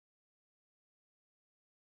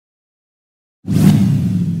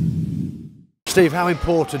Steve, how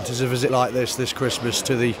important is a visit like this Christmas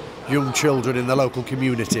to the young children in the local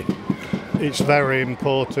community? It's very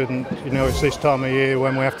important. You know, it's this time of year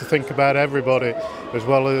when we have to think about everybody, as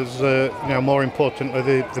well as, more importantly,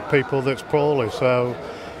 the people that's poorly. So,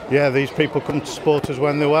 yeah, these people come to support us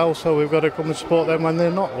when they're well, so we've got to come and support them when they're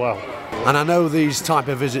not well. And I know these type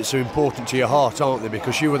of visits are important to your heart, aren't they?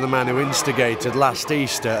 Because you were the man who instigated last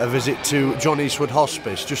Easter a visit to John Eastwood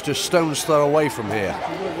Hospice, just a stone's throw away from here.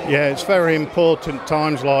 Yeah, it's very important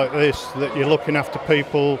times like this that you're looking after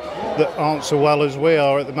people that aren't so well as we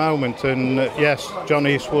are at the moment. And yes, John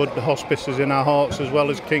Eastwood Hospice is in our hearts, as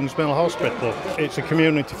well as Kingsmill Hospital. It's a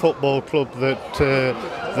community football club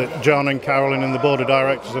that John and Carolyn and the board of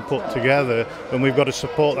directors have put together, and we've got to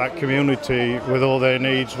support that community with all their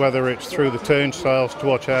needs, whether it's through the turnstiles to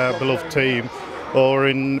watch our beloved team, or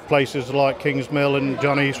in places like Kingsmill and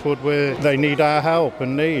John Eastwood where they need our help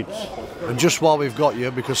and needs. And just while we've got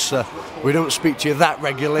you, because we don't speak to you that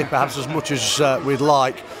regularly, perhaps as much as we'd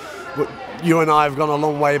like, but you and I have gone a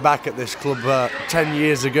long way back at this club. 10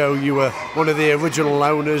 years ago you were one of the original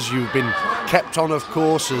owners. You've been kept on, of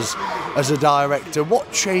course, as a director.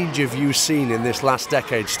 What change have you seen in this last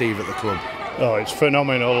decade, Steve, at the club? Oh, it's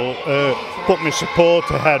phenomenal. Put my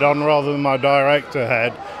supporter head on rather than my director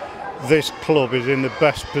head. This club is in the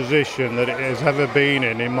best position that it has ever been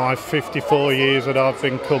in my 54 years that I've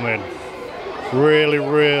been coming. Really,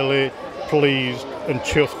 really pleased and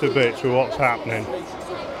chuffed to bits with what's happening.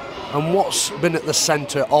 And what's been at the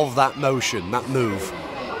centre of that motion, that move?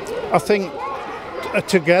 I think a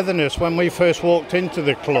togetherness. When we first walked into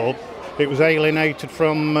the club, it was alienated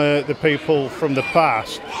from the people from the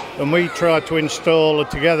past, and we tried to install a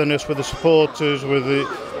togetherness with the supporters, with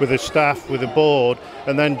the staff, with the board.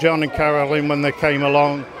 And then John and Carolyn, when they came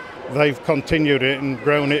along, they've continued it and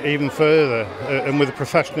grown it even further. And with the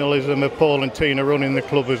professionalism of Paul and Tina running the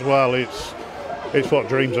club as well, it's what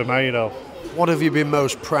dreams are made of. What have you been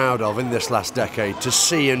most proud of in this last decade to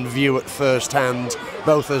see and view at first hand,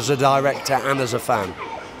 both as a director and as a fan?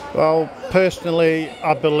 Well, personally,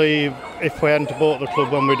 I believe if we hadn't bought the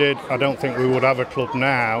club when we did, I don't think we would have a club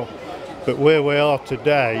now. But where we are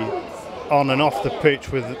today, on and off the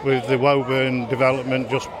pitch, with the Woburn development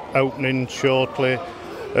just opening shortly,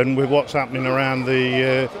 and with what's happening around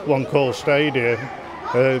the One Call Stadium,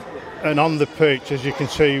 and on the pitch, as you can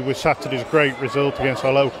see, with Saturday's great result against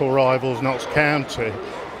our local rivals, Notts County,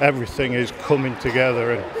 everything is coming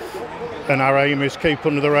together. And our aim is keep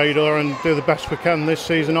under the radar and do the best we can this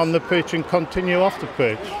season on the pitch and continue off the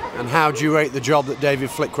pitch. And how do you rate the job that David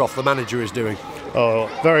Flitcroft, the manager, is doing? Oh,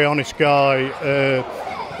 very honest guy.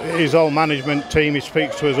 His whole management team, he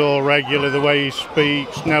speaks to us all regularly, the way he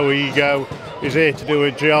speaks, no ego. He's here to do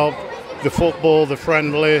a job. The football, the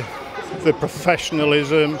friendly, the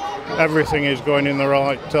professionalism, everything is going in the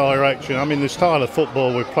right direction. I mean, the style of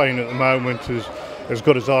football we're playing at the moment is as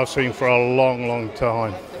good as I've seen for a long, long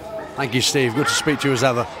time. Thank you, Steve. Good to speak to you as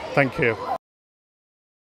ever. Thank you.